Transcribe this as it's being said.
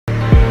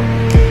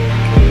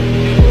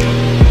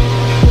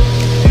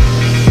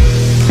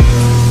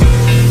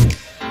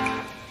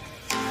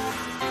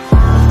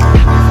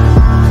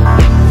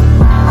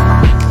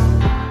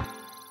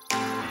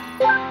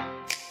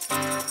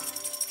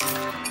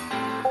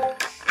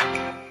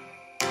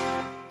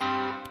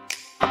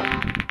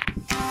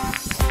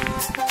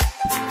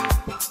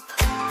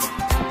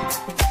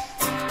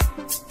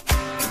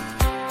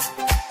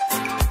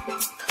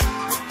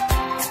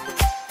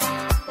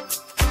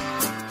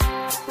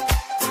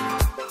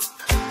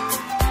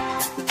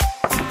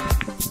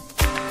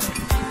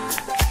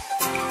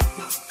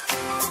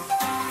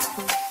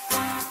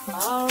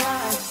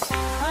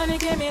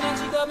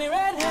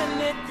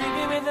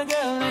the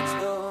girl next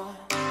door.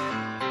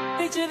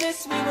 Picture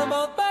this, we were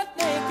both butt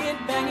naked,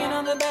 banging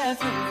on the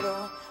bathroom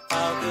floor.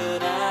 How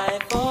could I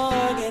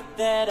forget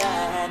that I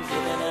had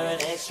given her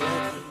an extra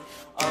key?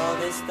 All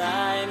this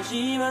time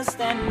she was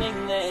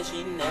standing there,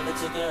 she never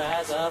took her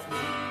eyes off me.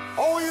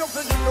 Oh, you have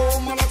to give your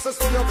woman access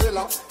to your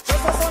villa.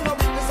 Just as on the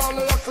witness, all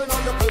the luck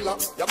on your pillar.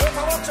 You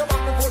better watch your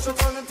back before she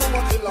turn into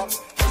a killer.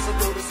 Listen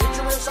to the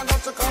situation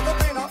that you call the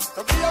winner.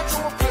 To be a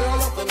true player,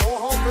 you have to know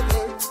how to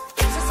play.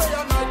 If she say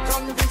a night,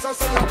 convince her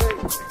say a day.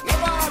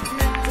 Never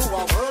admit to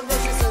a word that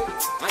she say.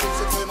 And if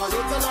she claim her,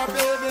 you tell her,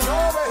 baby, no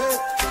way.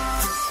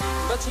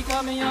 But she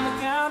caught me on the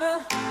counter.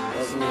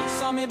 Wasn't me.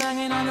 Saw me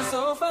banging on the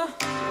sofa.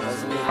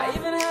 Wasn't me. I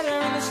even had her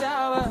in the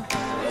shower.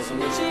 Wasn't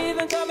me. She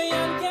even caught me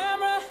on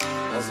camera.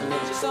 Wasn't me.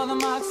 She saw the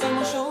marks on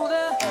my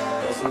shoulder.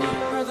 Wasn't me.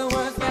 Heard the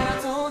words that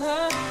I told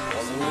her.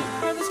 Wasn't me.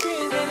 Heard the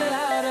screams getting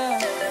louder.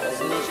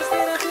 Wasn't me. She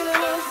stayed until it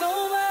was over.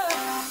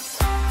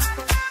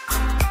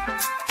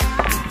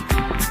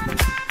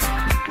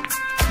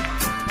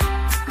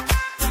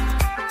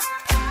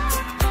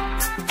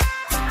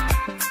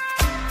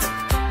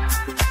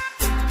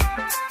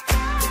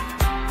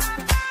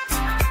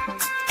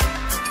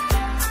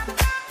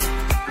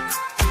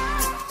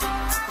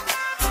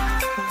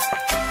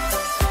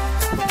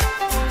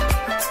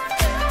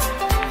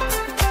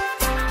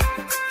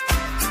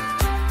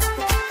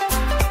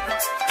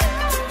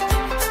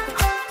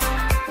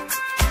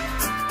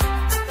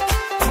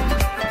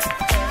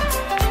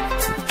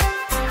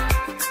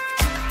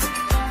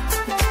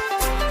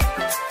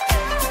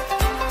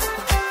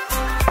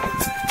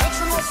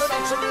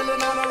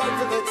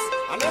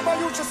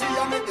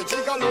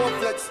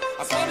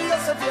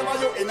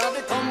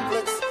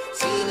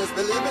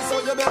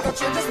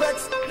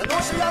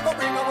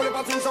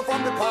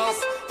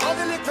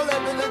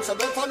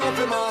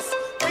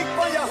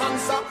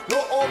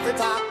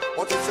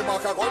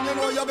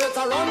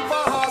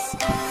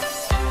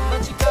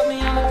 But she caught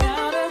me on the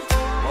counter.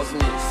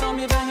 Wasn't me. Saw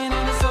me banging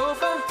on the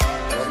sofa.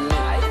 Wasn't me.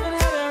 I even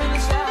had her in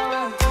the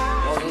shower.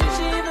 Wasn't me.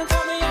 She even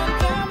caught me on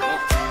camera.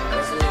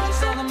 Wasn't me. She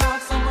saw the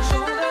marks on my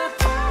shoulder.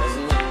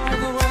 Wasn't me.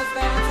 Heard the words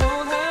that I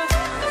told her.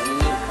 Wasn't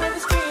me. Heard the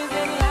screams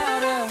getting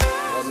louder.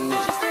 Wasn't me.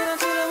 She stayed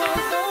until it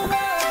was over.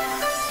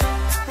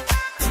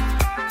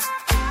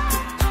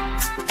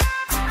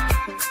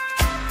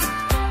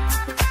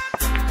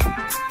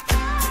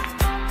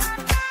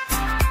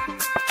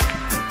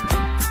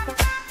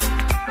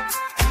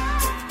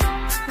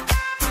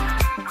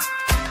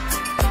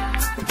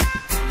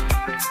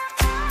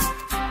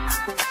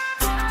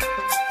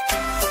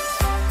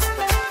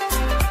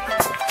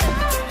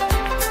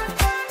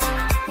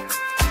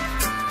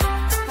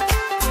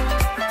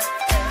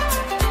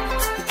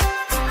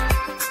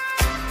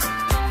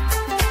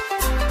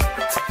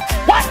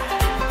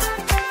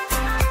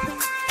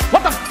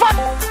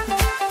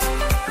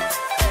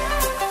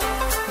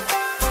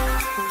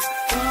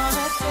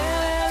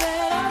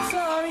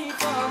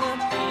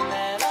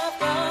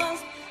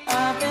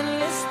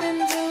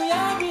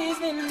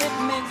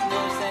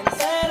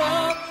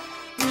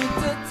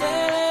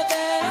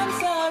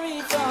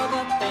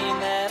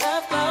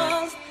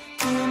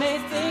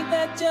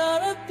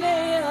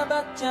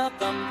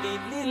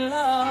 Completely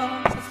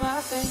lost. That's why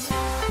I say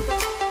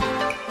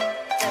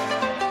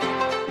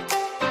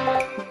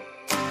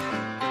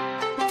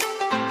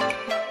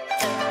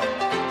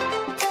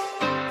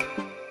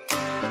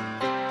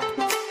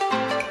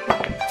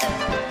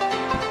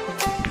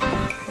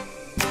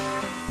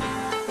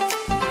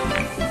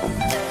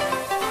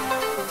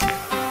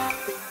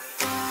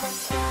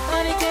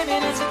honey came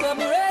in and she got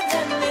me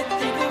red-handed,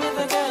 creeping with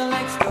the girl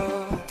next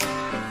door.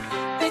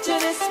 Picture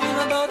this, we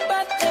were both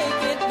butt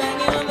naked,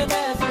 banging on the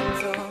bathroom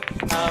floor.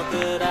 How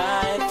could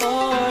I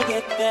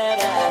forget that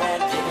I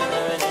had given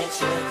her an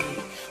extra key?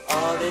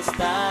 All this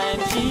time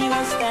she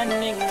was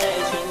standing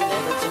there, she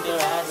never took her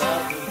eyes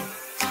off me.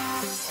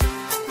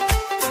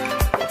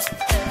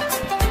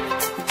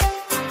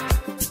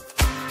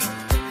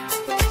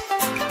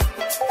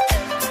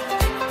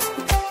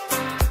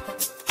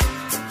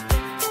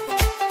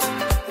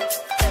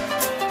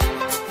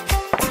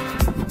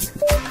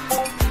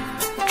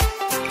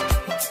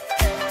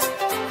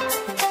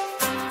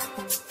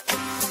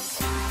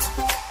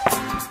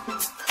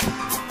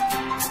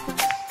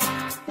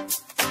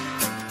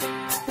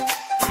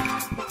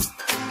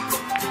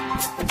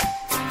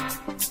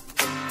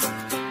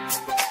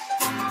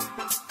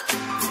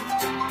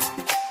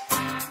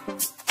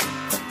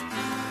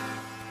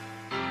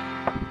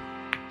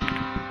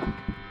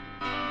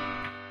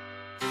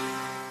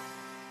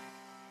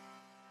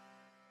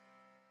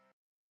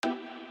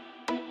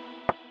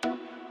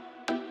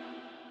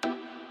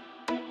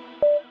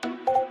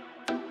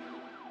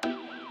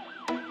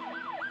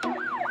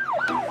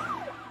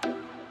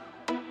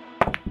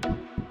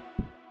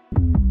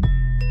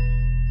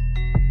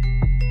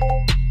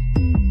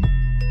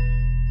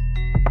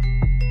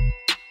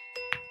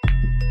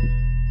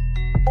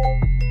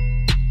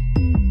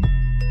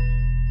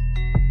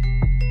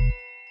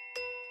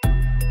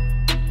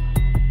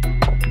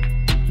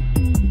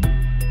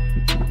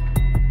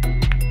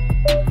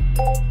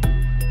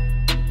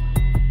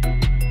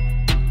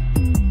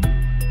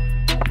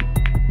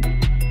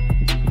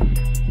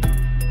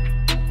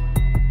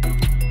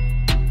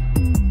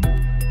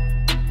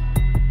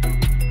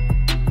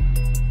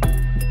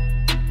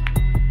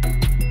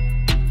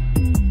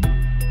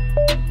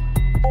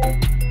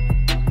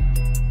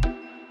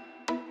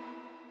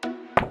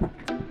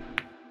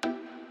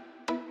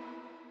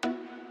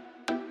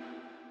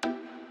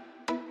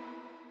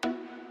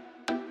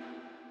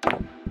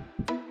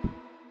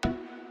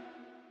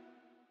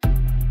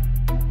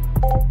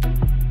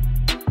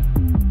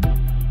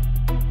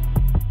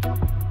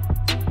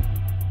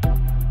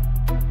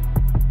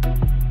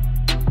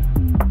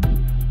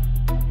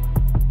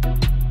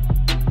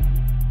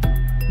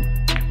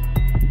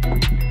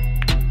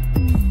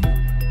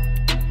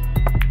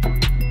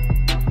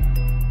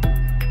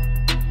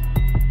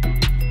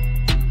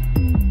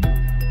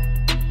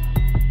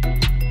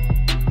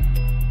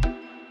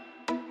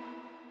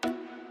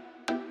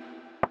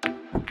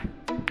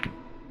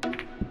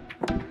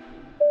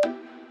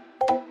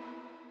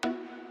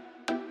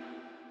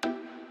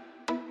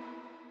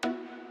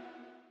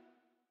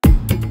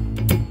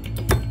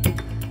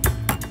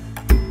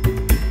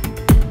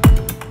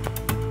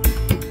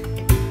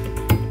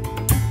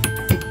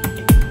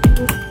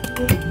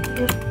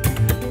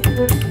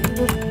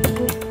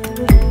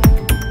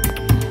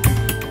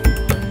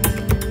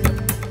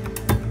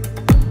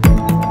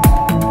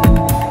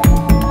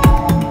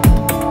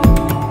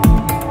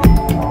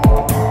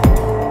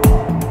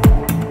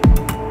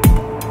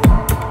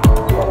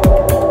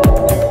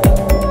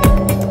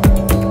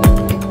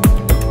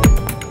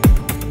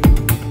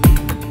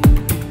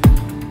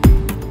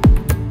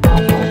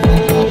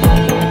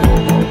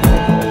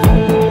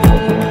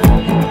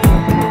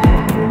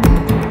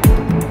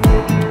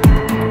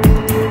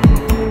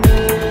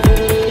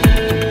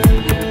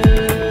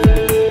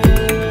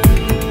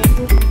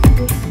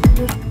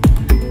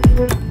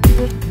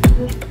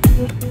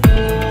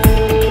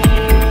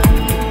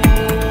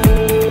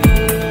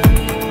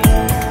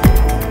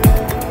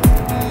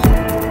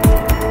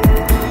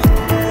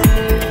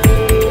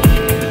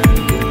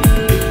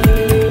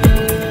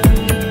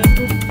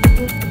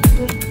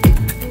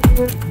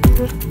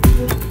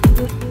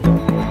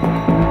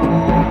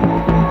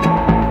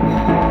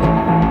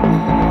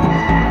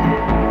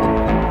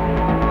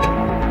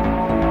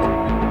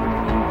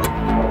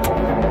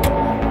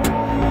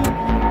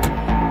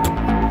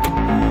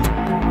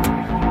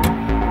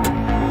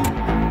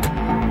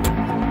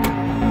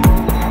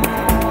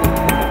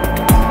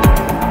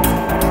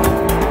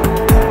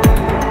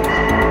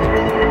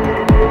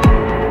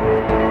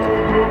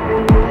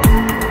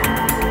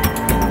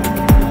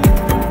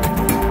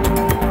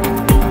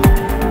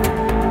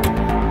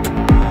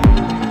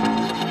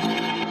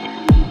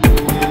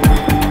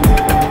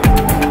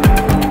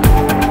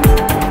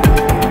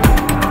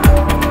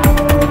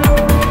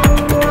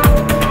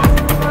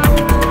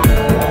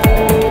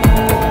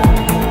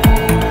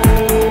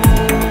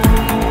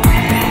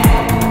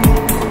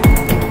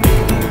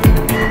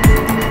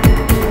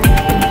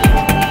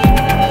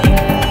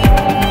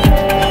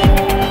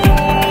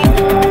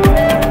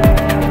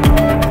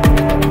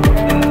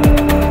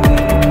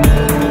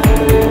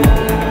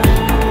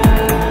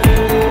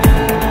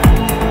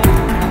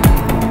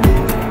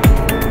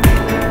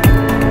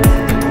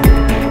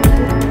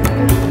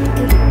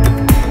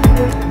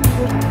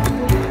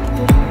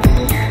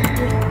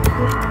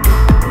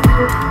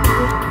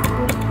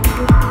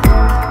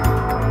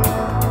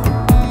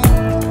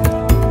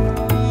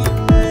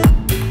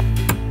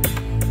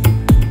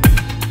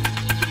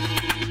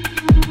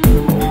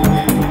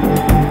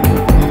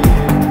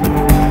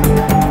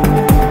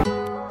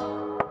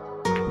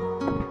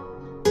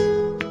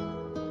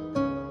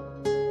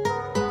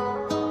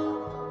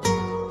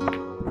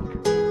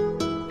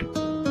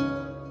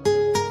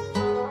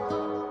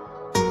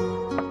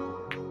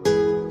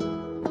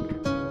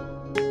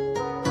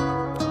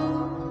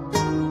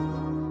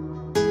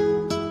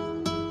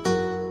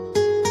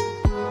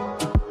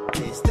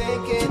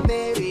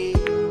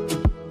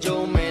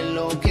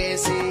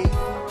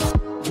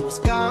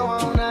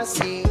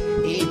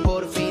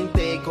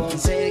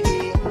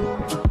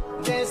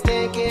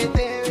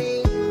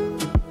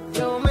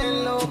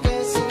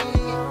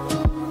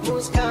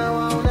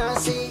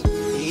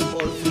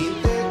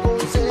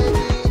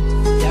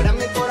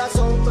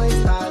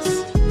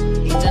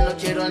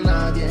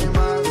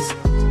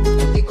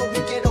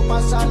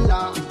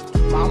 pasarla.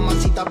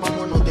 Mamacita,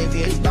 vámonos de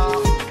fiesta.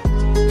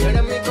 Pero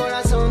en mi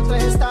corazón tú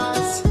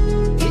estás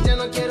y yo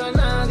no quiero a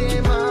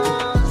nadie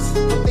más.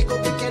 Contigo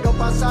que quiero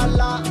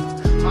pasarla.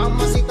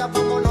 Mamacita,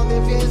 vámonos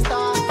de fiesta.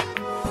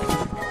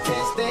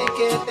 Desde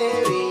que te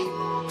vi,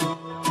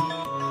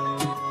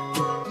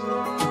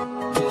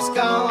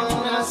 buscaba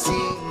una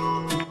así.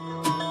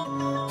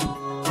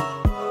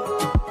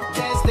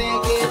 Desde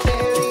que te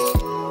vi,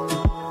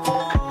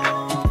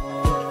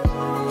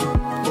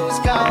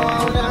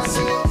 buscaba una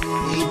así.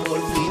 Y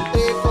por fin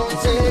te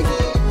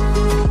conseguí.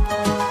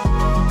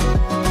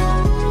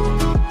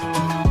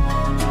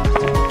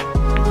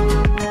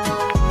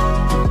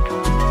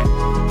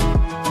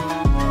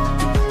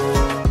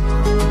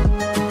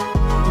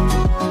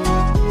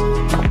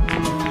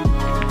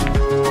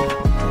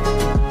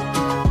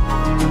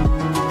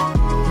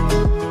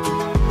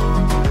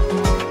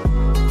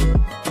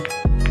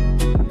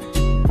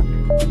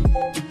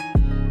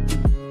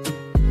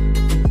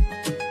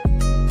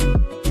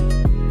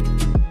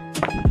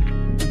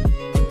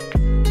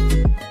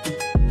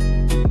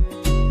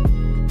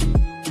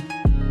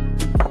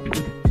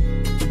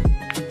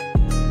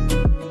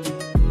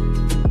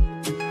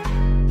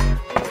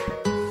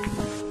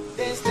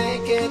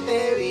 Desde que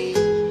te vi,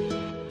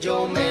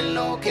 yo me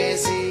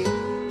enloquecí.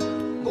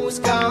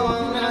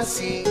 Buscaba una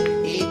así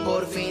y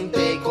por fin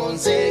te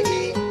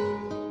conseguí.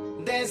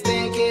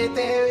 Desde que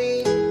te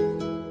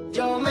vi,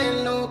 yo me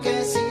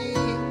enloquecí.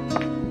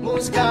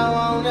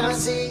 Buscaba una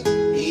así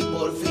y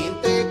por fin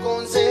te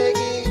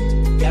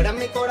conseguí. Y ahora en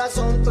mi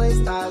corazón tú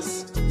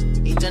estás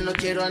y ya no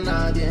quiero a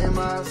nadie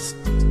más.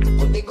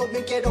 Contigo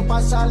bien quiero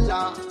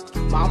pasarla.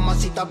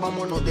 Mamacita,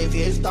 vámonos de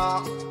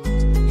fiesta.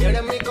 Y ahora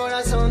en mi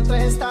corazón tú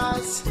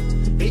estás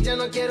y yo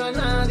no quiero a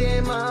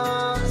nadie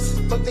más.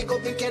 Contigo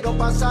bien quiero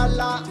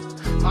pasarla.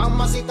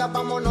 Mamacita,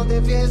 vámonos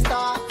de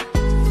fiesta.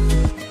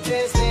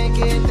 Desde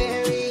que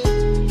te vi,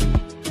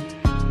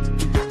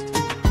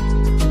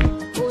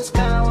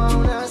 buscaba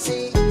una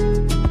así.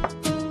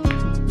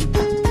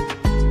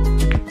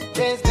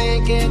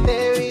 Desde que te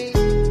vi,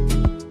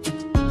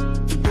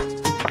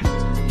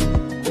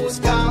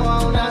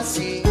 buscaba una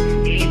así.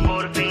 Y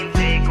por fin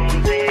te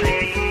conseguí.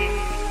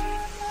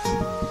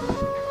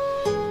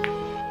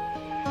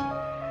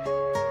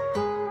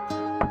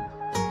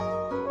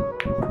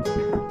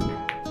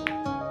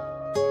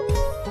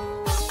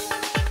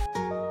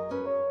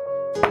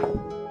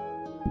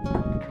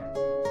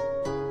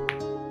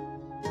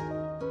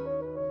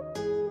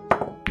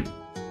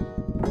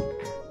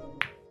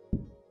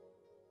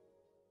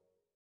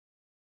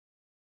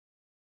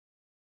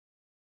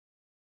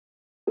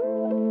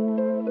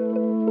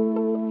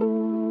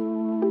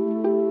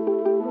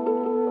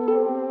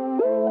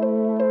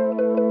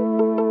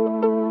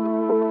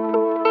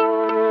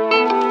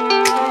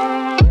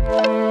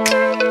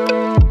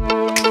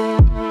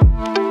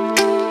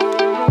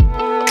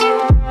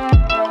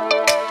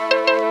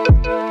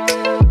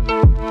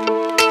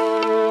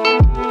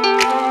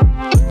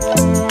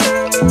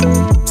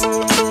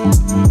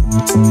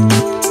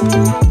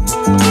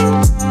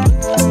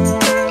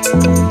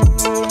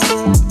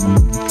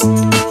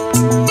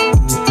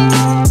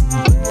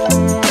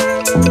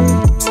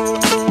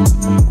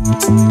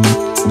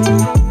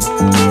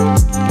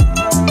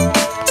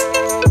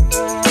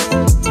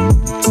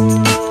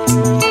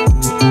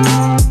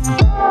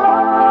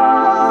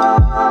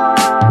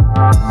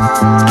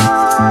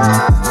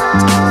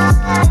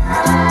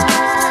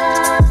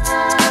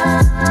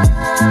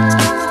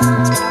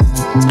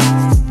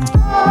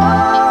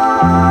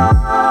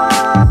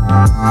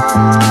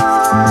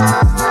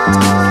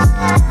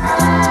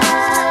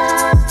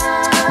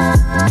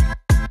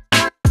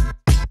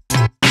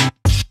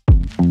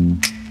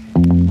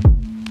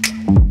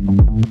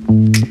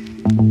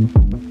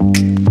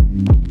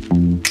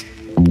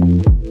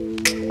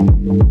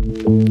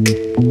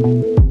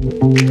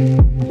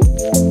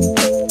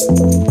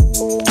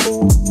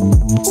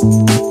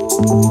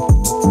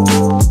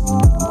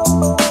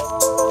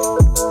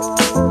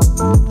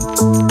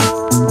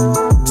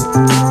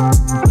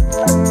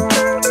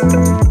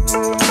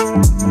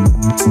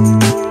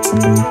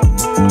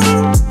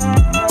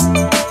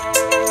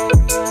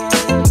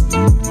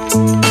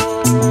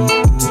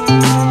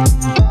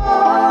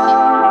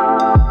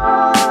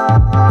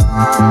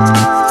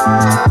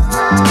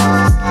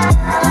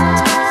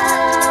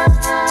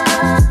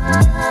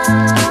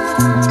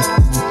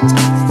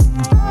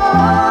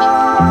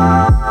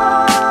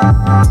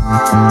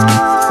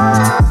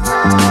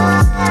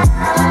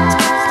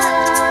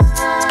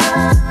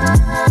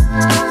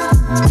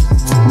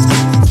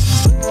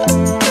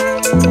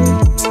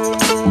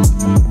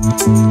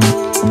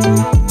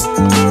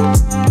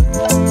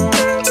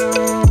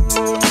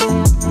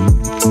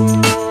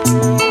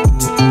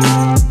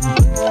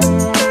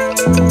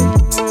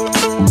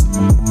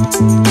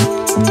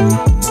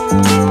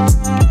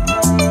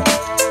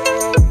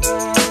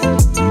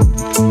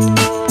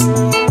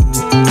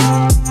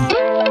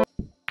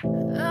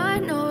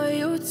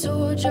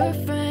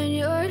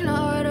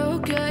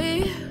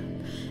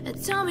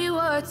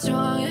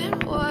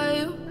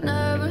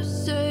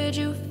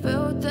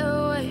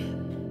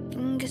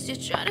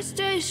 try to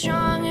stay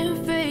strong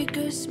and fake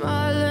a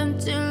smile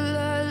until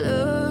I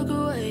look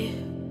away.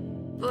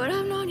 But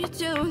I've known you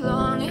too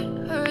long,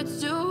 it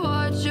hurts to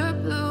watch your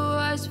blue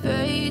eyes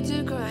fade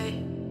to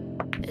gray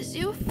as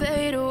you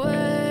fade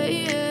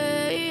away,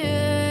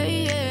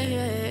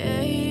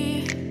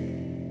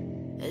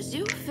 as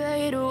you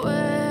fade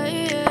away.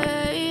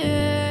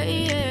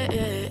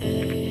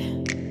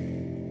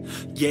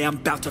 Yeah, I'm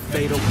about to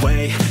fade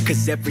away,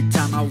 cause every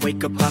time I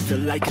wake up I feel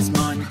like it's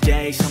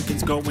Monday.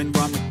 Something's going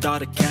wrong with all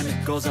the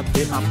chemicals up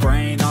in my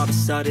brain. All of a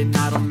sudden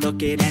I don't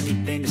look at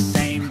anything the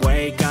same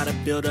way. Got a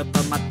build up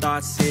of my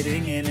thoughts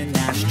sitting in an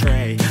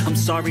ashtray. I'm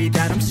sorry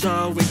that I'm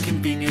so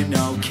inconvenient,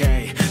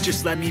 okay.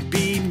 Just let me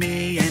be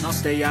me and I'll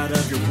stay out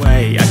of your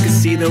way. I can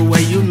see the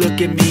way you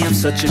look at me, I'm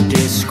such a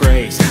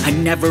disgrace. I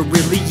never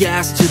really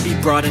asked to be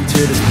brought into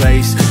this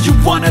place. You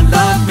wanna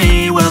love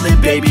me? Well then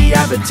baby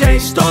have a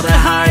taste. All the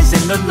highs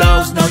and the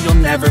lows, no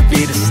you'll never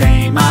be the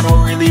same. I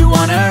don't really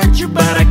wanna hurt you but I